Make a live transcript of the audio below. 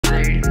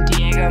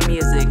Your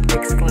Music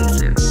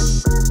exclusive.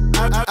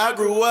 I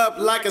grew up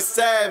like a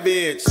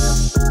savage.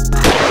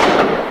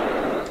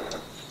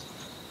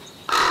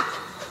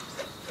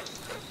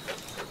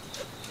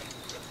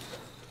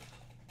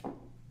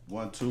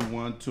 One,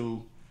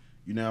 two.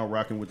 You now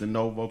rocking with the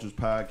No Vultures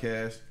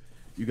podcast.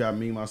 You got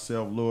me,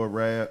 myself, Lord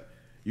Rab.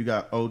 You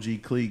got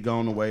OG Clee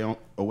going away on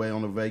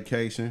a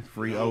vacation.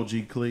 Free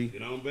OG Clee.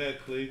 Get on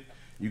back, Clee.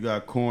 You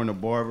got Corn the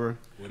Barber.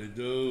 What it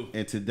do?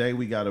 And today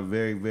we got a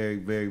very, very,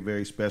 very,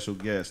 very special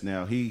guest.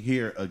 Now, he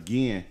here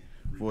again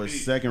for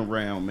his second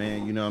round,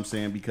 man. You know what I'm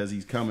saying? Because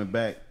he's coming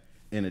back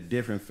in a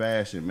different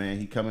fashion, man.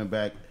 He coming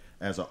back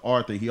as an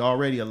author. He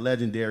already a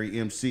legendary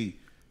MC.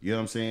 You know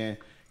what I'm saying?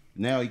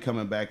 Now he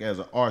coming back as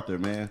an author,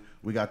 man.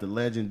 We got the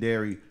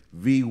legendary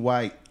V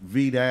White,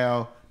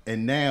 Vidal,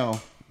 and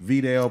now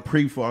Vidal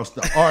Prevost,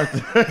 the author.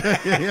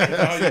 You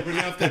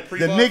pronounce that the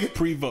nigga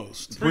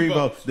Prevost.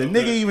 The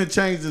nigga even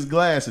changed his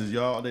glasses,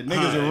 y'all. The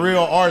nigga's a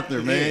real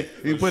Arthur, man.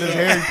 He put his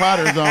Harry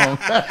Potters on.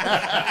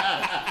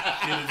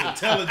 Get his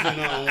intelligent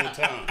on one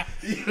time.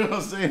 You know what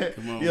I'm saying?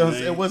 Come on, you know what I'm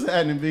saying? What's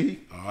happening, B?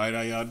 All right,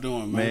 how y'all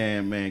doing,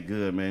 man? Man,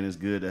 good, man. It's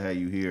good to have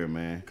you here,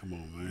 man. Come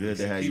on, man. Good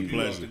to have you Keep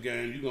here. the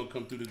game. You gonna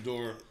come through the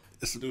door,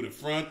 through the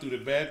front, through the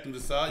back, through the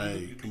side.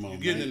 Hey, come on, you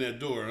getting man. in that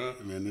door, huh?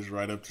 Man, this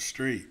right up the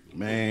street.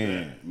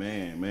 Man.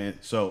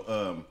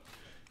 So,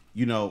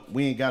 you know,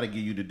 we ain't got to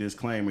give you the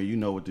disclaimer. You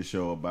know what the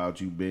show about.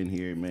 You've been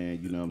here, man.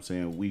 You know what I'm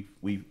saying? We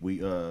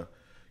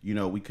you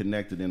know, we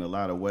connected in a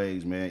lot of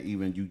ways, man.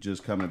 Even you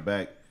just coming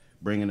back,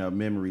 bringing up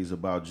memories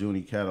about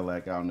Junie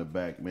Cadillac out in the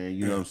back, man.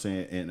 You know what I'm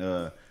saying?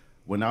 And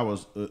when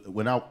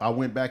I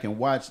went back and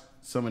watched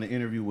some of the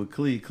interview with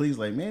Clee's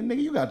like, man,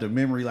 nigga, you got the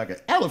memory like an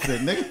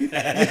elephant,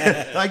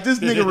 nigga. Like this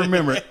nigga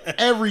remember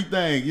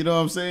everything. You know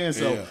what I'm saying?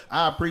 So Yeah.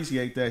 I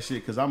appreciate that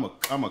shit because I'm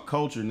a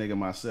culture nigga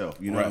myself.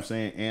 You know what I'm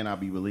saying? And I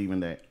be believing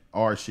that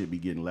our shit be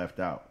getting left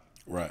out.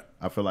 Right.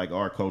 I feel like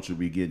our culture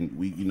be getting,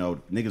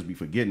 niggas be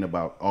forgetting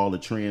about all the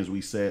trends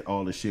we set,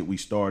 all the shit we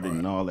started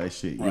and all that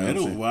shit. You know what I'm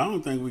saying? Well, I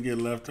don't think we get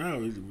left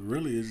out.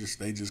 It's just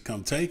they just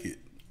come take it.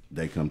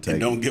 They come take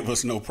And it. don't give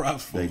us no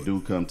props for They it. do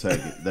come take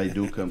it. They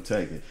do come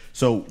take it.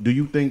 So, do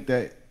you think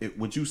that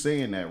what you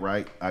saying that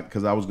right?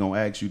 Because I was gonna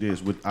ask you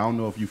this. I don't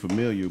know if you're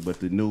familiar, but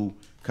the new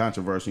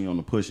controversy on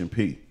the Push and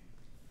P.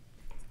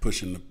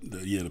 Pushing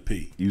the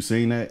P. You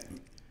seen that?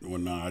 Well,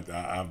 no,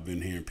 I've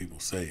been hearing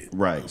people say it.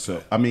 Right. Okay.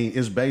 So, I mean,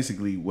 it's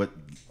basically what,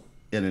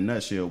 in a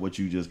nutshell, what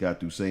you just got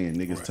through saying.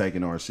 Niggas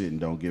taking our shit and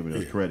don't giving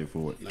us credit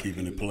for it.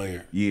 Keeping it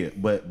player. Yeah,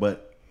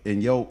 but in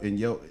your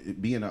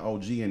being an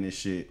OG in this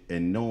shit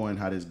and knowing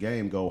how this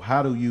game go,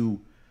 how do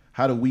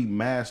we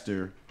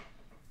master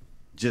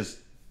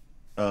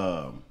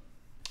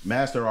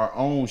our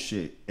own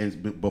shit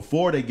and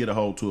before they get a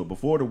hold to it,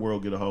 before the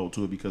world get a hold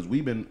to it, because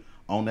we've been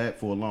on that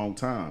for a long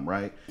time,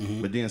 right?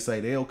 Mm-hmm. But then say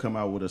they'll come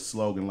out with a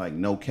slogan like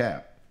no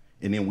cap,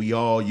 and then we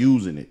all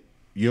using it.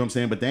 You know what I'm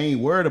saying? But they ain't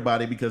worried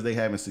about it because they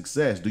having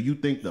success. Do you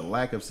think the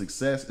lack of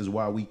success is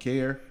why we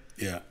care?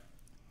 Yeah.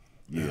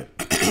 Yeah.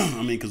 I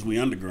mean, because we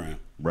underground.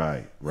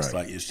 Right.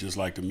 It's just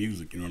like the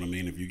music. You know what I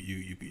mean? If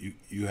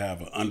you have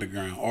an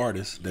underground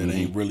artist that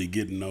ain't really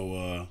getting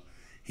no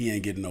he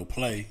ain't getting no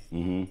play.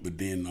 Mm-hmm. But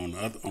then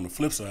on the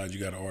flip side, you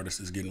got an artist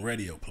that's getting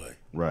radio play.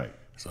 Right.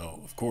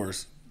 So of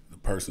course, the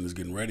person that's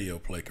getting radio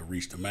play can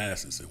reach the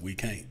masses, and we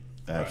can't.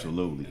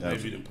 Absolutely. Right.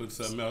 Maybe they put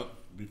something out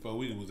before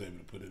we was able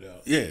to put it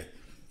out. Yeah.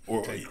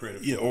 Or take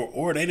credit. Yeah.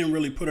 Or they didn't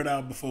really put it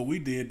out before we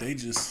did. They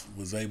just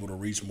was able to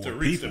reach more people.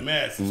 To reach the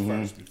masses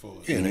first before.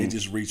 Yeah, they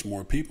just reach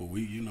more people.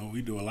 We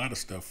do a lot of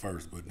stuff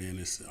first, but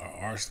then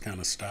ours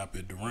kind of stop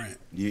at Durant.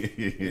 Yeah.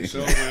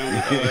 So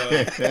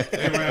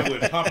they ran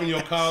with Popping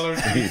Your Collar.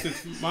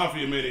 36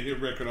 Mafia made a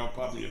hit record on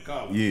Popping Your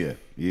Collar. Yeah.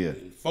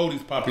 And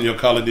 40's Popping Your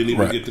Collar didn't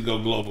even get to go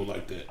global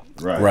like that.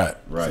 Right.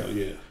 So,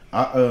 yeah.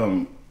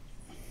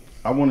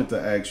 I wanted to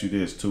ask you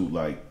this too.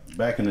 Like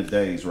back in the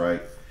days, right?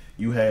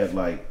 You had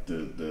like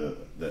the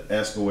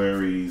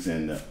Esquaries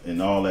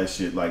and all that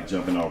shit like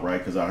jumping off, right?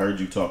 Because I heard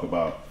you talk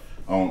about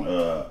on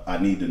I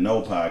Need to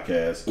Know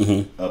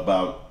podcast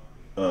about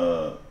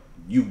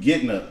you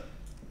getting a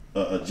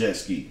jet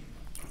ski,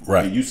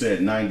 right? And you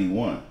said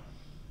 91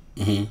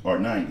 or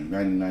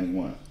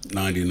 91.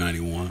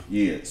 91.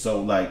 Yeah.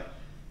 So like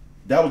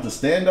that was the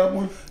stand up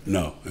one.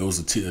 No, it was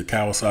a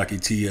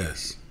Kawasaki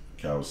TS.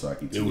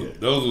 Kawasaki TS.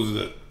 Those was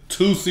the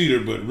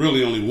 2-seater, but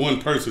really only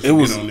one person should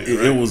get on there.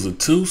 Right? It was a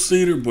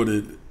 2-seater, but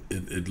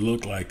it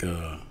looked like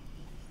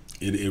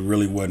it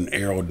really wasn't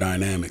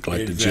aerodynamic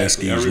like the jet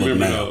skis look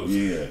now.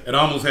 Yeah, it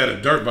almost had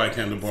a dirt bike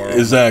handlebar.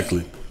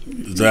 Exactly.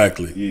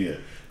 Yeah,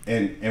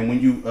 and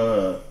when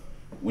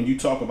you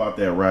talk about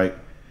that, right?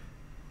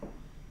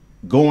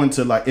 Going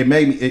to like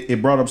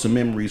it brought up some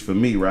memories for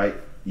me, right?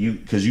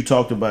 Because you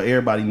talked about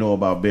everybody know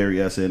about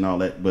Barry Essa and all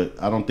that, but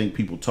I don't think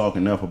people talk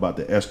enough about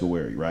the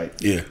Esquire, right?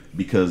 Yeah.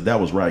 Because that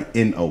was right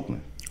in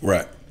Oakland.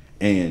 Right.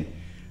 And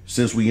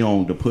since we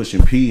owned the Push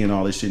and P and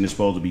all this shit and it's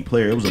supposed to be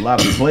player, it was a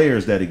lot of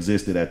players that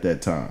existed at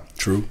that time.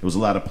 True. There was a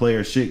lot of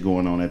player shit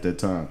going on at that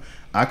time.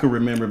 I could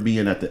remember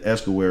being at the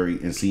Esquire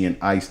and seeing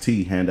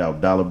Ice-T hand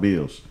out dollar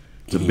bills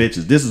to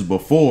bitches. This is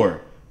before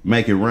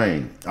Make It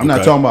Rain. I'm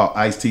not talking about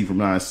Ice-T from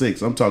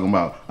 9-6. I'm talking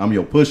about I'm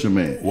Your Pusher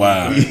Man.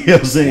 Wow. You know what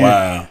I'm saying?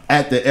 Wow.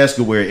 At the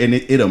Escaware. And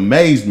it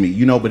amazed me,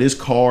 you know, but it's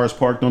cars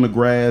parked on the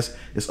grass.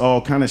 It's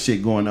all kind of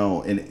shit going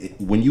on. And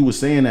when you were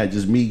saying that,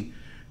 just me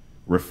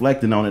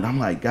reflecting on it, I'm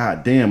like,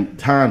 God damn,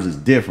 times is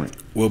different.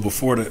 Well,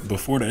 before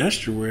the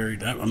Estuary,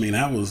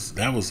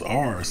 that was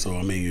ours. So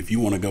I mean, if you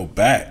want to go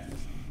back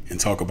and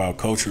talk about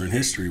culture and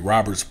history,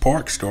 Roberts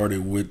Park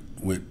started with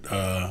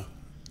the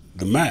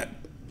map.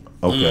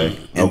 Okay.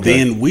 And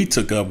then we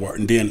took up,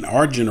 and then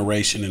our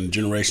generation and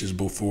generations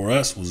before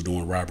us was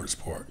doing Roberts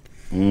Park.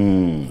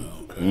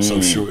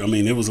 So sure, I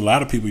mean, there was a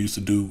lot of people used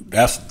to do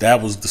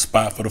that was the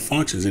spot for the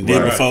functions, and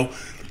then before,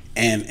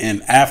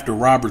 and after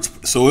Roberts,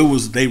 so it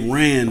was they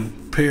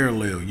ran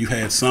parallel. You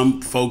had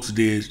some folks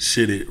did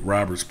shit at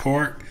Roberts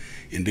Park,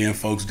 and then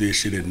folks did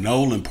shit at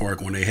Nolan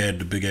Park when they had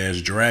the big ass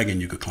dragon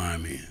you could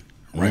climb in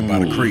right by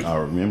the creek. I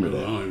remember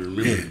that. I don't even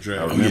remember the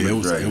dragon. I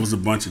remember it was a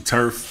bunch of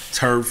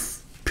turf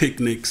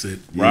picnics at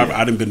Robert.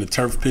 I done been to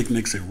turf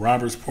picnics at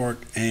Roberts Park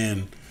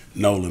and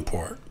Nolan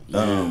Park.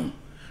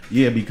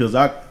 Yeah, because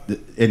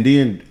and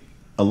then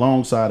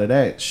alongside of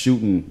that,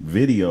 shooting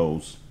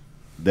videos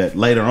that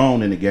later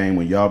on in the game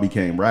when y'all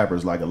became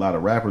rappers, like a lot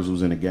of rappers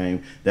was in the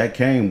game, that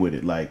came with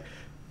it. Like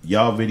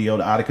y'all video,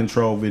 the Out of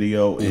Control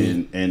video,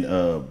 and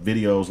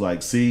videos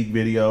like Sieg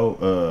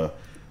video.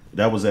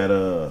 That was at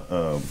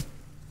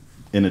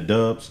in the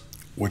Dubs.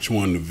 Which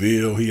one? The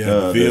Ville? He had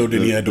the Ville.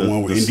 Then he had the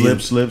one with Indian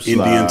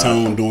slide.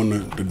 Tone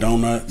doing the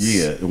donuts.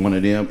 Yeah, one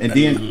of them. And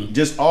then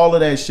just all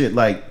of that shit.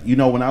 Like, you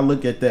know, when I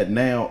look at that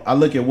now, I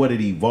look at what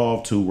it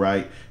evolved to,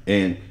 right?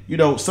 And you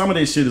know, some of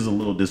this shit is a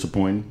little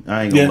disappointing.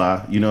 I ain't gonna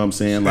lie. You know what I'm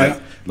saying?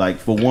 Like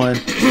for one,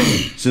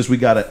 since we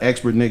got an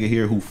expert nigga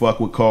here who fuck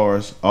with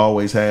cars,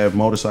 always have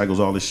motorcycles,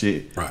 all this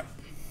shit. Right.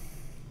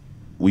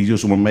 We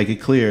just want to make it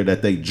clear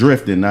that they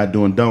drifting, not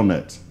doing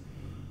donuts.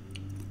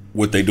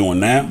 What they doing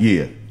now?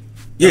 Yeah.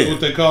 That's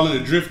what they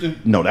calling it, drifting?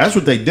 No, that's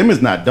what them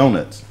is not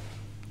donuts.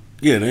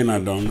 Yeah, they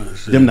not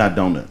donuts. Them not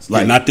donuts.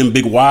 Like not them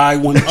big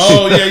wide ones.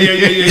 Oh yeah.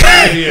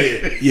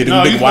 Yeah,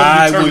 them big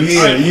wide ones.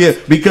 Yeah,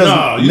 because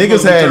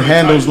niggas had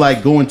handles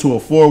like going to a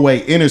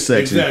 4-way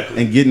intersection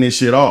and getting this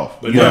shit off.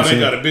 But now they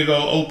got a big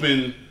old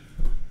open.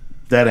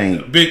 That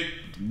ain't big.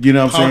 You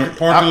know what I'm saying?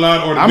 Parking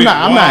lot or the I'm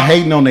not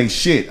hating on they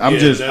shit. I'm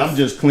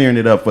just clearing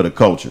it up for the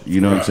culture.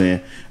 You know what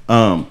I'm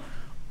saying?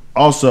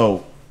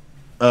 Also,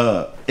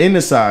 in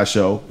the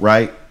Sideshow,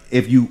 right?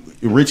 If you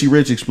Richie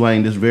Rich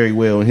explained this very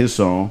well in his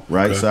song,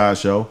 right?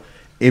 Sideshow.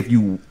 If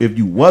you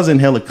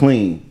wasn't hella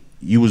clean,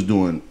 you was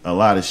doing a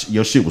lot of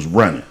your shit was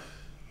running.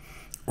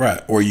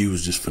 Right, or you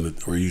was just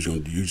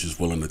you just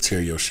willing to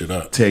tear your shit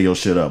up. Tear your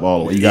shit up all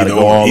the way. You got to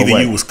go all the way.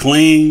 Either you was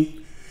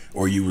clean,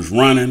 or you was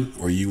running,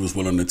 or you was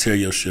willing to tear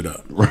your shit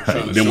up. Right.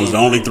 Them was the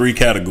only 3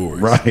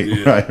 categories.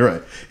 Right,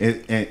 right.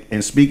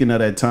 And speaking of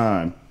that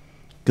time,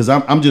 because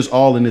I'm just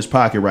all in this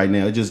pocket right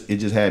now. It just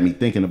had me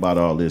thinking about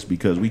all this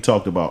because we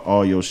talked about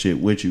all your shit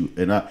with you,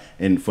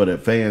 and for the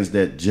fans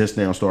that just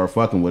now start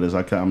fucking with us,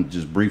 I'm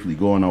just briefly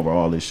going over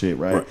all this shit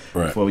right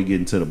before we get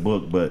into the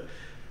book. But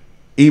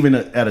even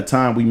at a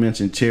time we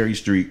mentioned Cherry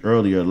Street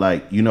earlier,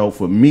 like, you know,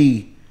 for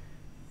me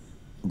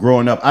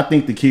growing up, I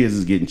think the kids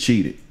is getting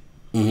cheated,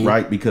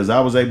 right? Because I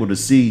was able to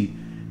see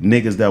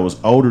niggas that was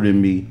older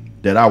than me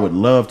that I would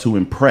love to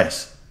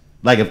impress.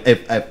 Like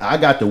if I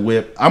got the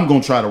whip, I'm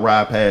gonna try to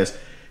ride past.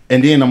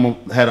 And then I'm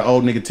gonna have an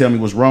old nigga tell me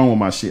what's wrong with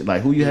my shit.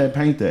 Like, who you had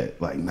paint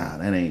that? Like, nah,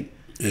 that ain't.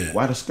 Yeah.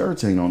 Why the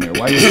skirts ain't on there?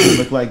 Why your shit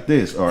look like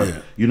this? Or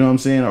you know what I'm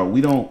saying? Or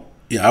we don't.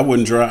 Yeah, I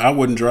wouldn't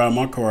drive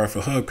my car if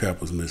a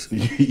hubcap was missing.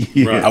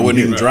 I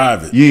wouldn't even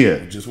drive it.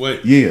 Yeah, just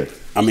wait. Yeah,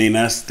 I mean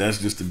that's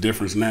just the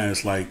difference now.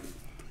 It's like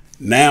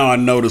now I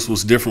notice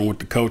what's different with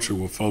the culture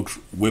with folks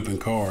whipping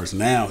cars.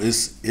 Now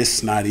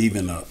it's not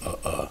even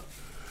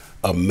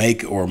a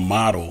make or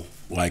model.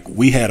 Like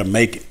we had a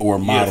make or a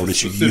model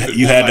that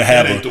you had to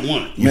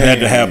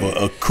have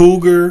a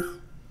Cougar,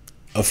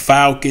 a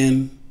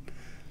Falcon,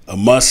 a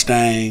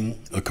Mustang,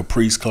 a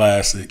Caprice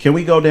Classic. Can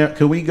we go down?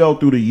 Can we go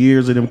through the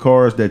years of them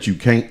cars that you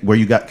can't? Where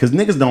you got? Because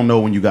niggas don't know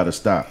when you got to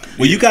stop.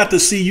 Well, you got to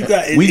see.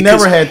 We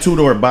never had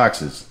 2-door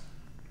boxes.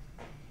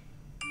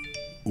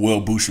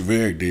 Well,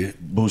 Boucheverre did.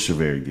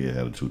 Boucheverre did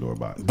have a 2-door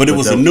box, but it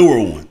was a newer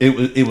one.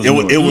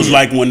 It was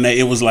like when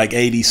it was like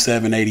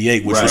 87,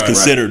 88, which was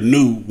considered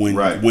new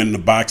when the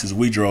boxes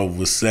we drove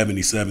was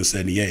 77,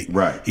 78.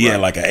 Right. He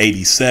had like an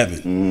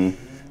 87,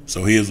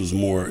 so his was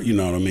more. You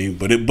know what I mean?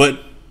 But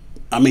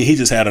I mean, he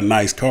just had a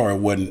nice car. He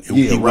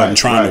wasn't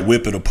trying to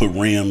whip it or put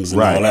rims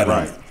and all that.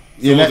 Right.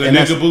 So was that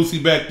nigga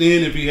Boosie back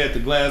then? If he had the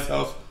glass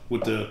house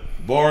with the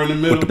bar in the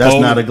middle, that's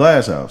not a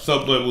glass house. So,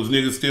 but was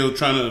niggas still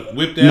trying to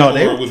whip that? No,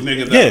 or was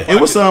niggas? It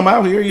was some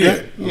out here.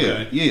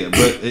 Yeah.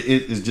 But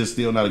it's just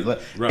still not a glass.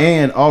 Right.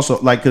 And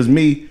also, like, cause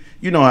me,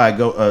 you know how I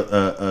go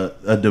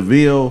a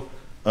DeVille,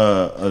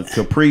 a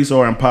Caprice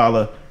or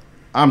Impala.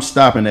 I'm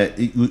stopping at.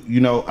 You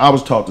know, I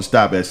was taught to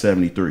stop at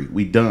 73.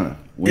 We done.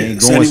 We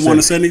ain't going 71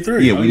 to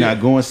 73. Yeah, we not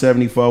going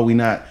 74. We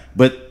not.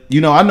 But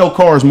you know, I know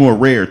cars more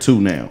rare too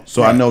now.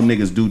 So I know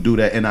niggas do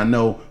that, and I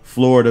know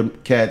Florida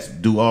cats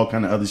do all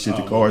kind of other shit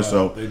to cars.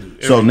 God, they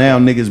do So now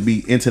niggas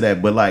be into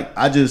that. But like,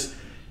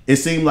 it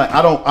seemed like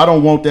I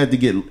don't want that to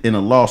get in a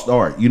lost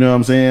art. You know what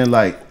I'm saying?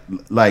 Like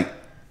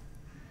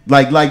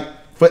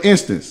for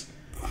instance,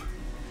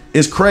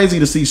 it's crazy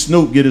to see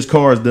Snoop get his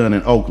cars done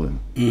in Oakland.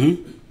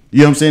 Mm-hmm. You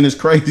know what I'm saying? It's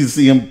crazy to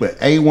see him put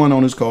A1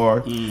 on his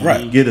car,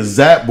 Right. get a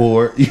Zap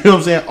board. You know what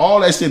I'm saying?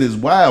 All that shit is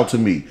wild to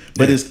me.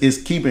 But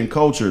it's keeping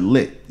culture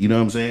lit. You know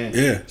what I'm saying?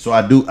 Yeah. So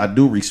I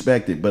do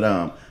respect it. But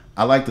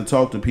I like to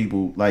talk to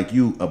people like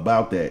you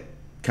about that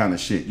kind of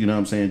shit. You know what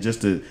I'm saying?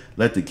 Just to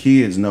let the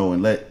kids know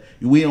and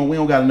we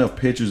don't got enough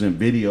pictures and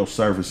video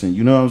surfacing.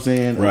 You know what I'm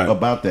saying? Right.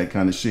 About that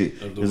kind of shit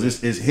because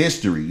it's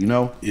history. You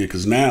know? Yeah,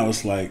 because now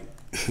it's like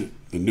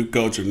the new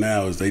culture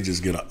now is they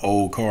just get an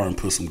old car and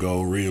put some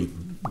gold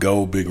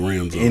big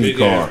rims on Any it.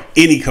 car.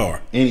 Any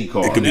car. Any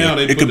car. It could Now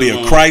they be, it put could be a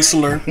them on-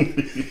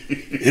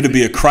 Chrysler. It'll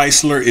be a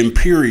Chrysler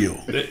Imperial.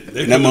 They And that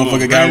put them on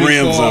motherfucker got granny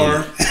rims car.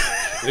 on it.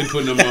 They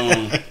putting them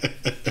on.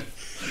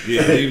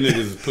 Yeah, these niggas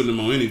is putting them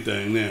on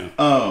anything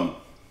now.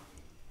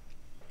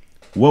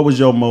 What was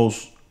your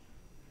most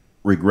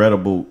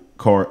regrettable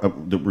car?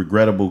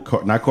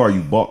 Not car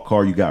you bought,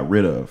 car you got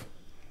rid of.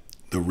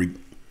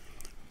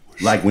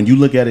 Like when you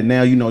look at it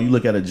now, you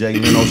look at a Jay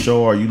Leno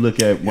show or you look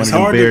at one of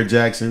them Bear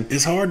Jackson.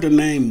 It's hard to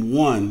name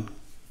one,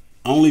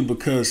 only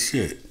because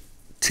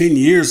 10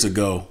 years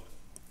ago,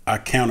 I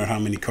counted how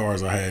many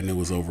cars I had and it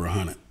was over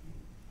 100.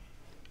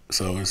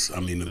 So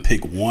to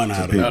pick one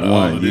out of Pick Out of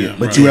one, all of yeah. them,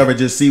 But right. you ever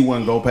just see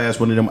one go past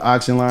one of them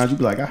auction lines? You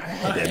be like, I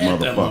had that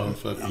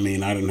motherfucker.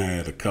 I done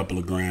had a couple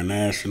of Grand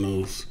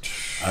Nationals.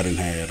 I done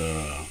had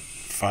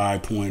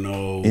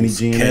 5.0s, Any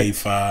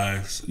GNX?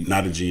 K5s,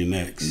 not a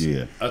GNX.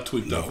 Yeah. I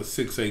tweaked off a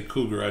 6.8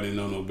 Cougar. I didn't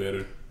know no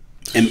better.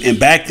 And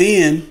back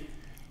then,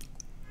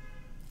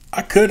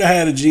 I could have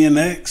had a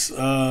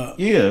GNX.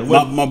 Yeah,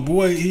 what- My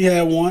boy, he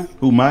had one.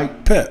 Who,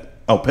 Mike? Pep.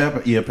 Oh,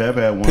 Pep. Yeah, Pep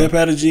had one. Pep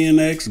had a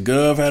GNX.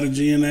 Gov had a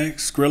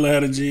GNX. Skrilla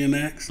had a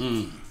GNX.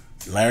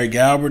 Larry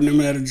Galbert and them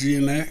had a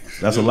GNX.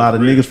 That's a lot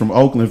of niggas from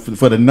Oakland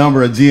for the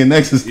number of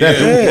GNXs that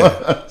it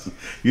was.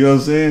 You know what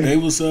I'm saying? They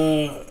was,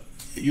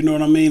 you know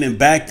what I mean? And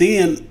back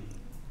then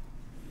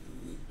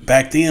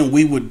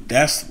we would,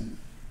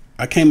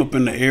 I came up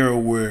in the era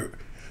where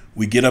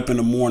we get up in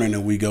the morning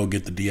and we go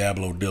get the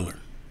Diablo dealer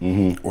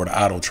or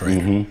the auto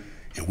trader.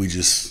 And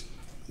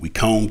we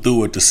comb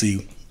through it to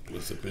see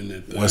What's up in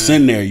that thing? what's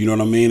in there, you know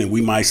what I mean? And we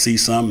might see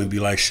something and be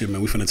like, shit,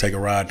 man, we finna take a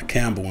ride to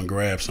Campbell and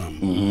grab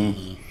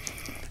something.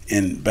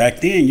 And back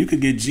then, you could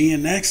get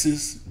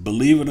GNXs,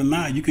 believe it or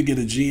not, you could get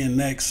a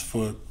GNX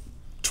for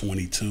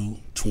 22,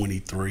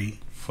 23.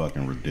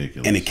 Fucking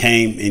ridiculous. And it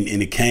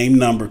came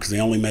numbered because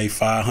they only made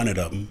 500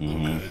 of them.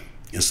 Okay.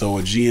 And so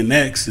a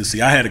GNX,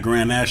 see, I had a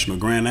Grand National.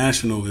 Grand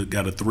National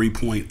got a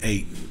 3.8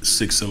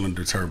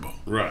 6-cylinder turbo.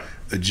 Right.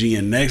 A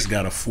GNX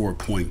got a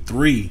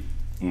 4.3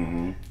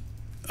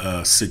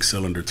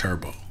 6-cylinder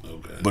turbo.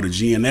 Okay. But a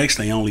GNX,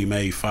 they only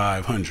made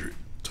 500.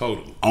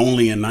 Total.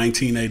 Only in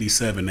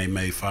 1987 they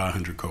made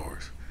 500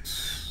 cars.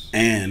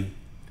 And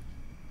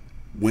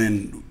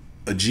when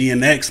a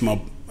GNX,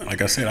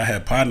 like I said, I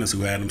had partners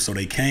who had them, so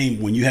they came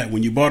when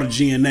you bought a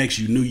GNX,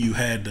 you knew you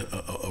had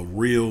a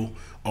real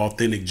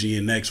authentic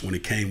GNX when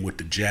it came with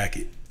the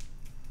jacket.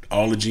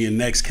 All the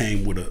GNX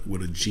came with a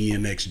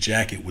GNX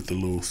jacket with the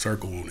little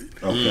circle on it.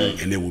 Okay.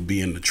 And it would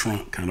be in the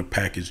trunk, kind of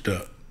packaged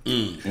up.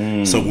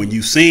 So when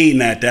you seen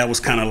that was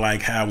kind of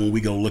like how when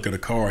we go look at a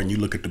car and you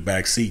look at the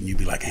back seat and you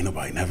be like, ain't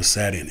nobody never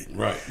sat in it.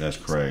 Right. That's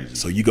crazy.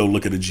 So you go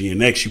look at a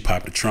GNX, you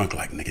pop the trunk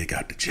like, nigga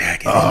got the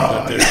jacket.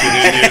 Got that shit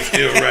in there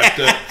still wrapped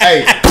up.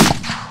 Hey,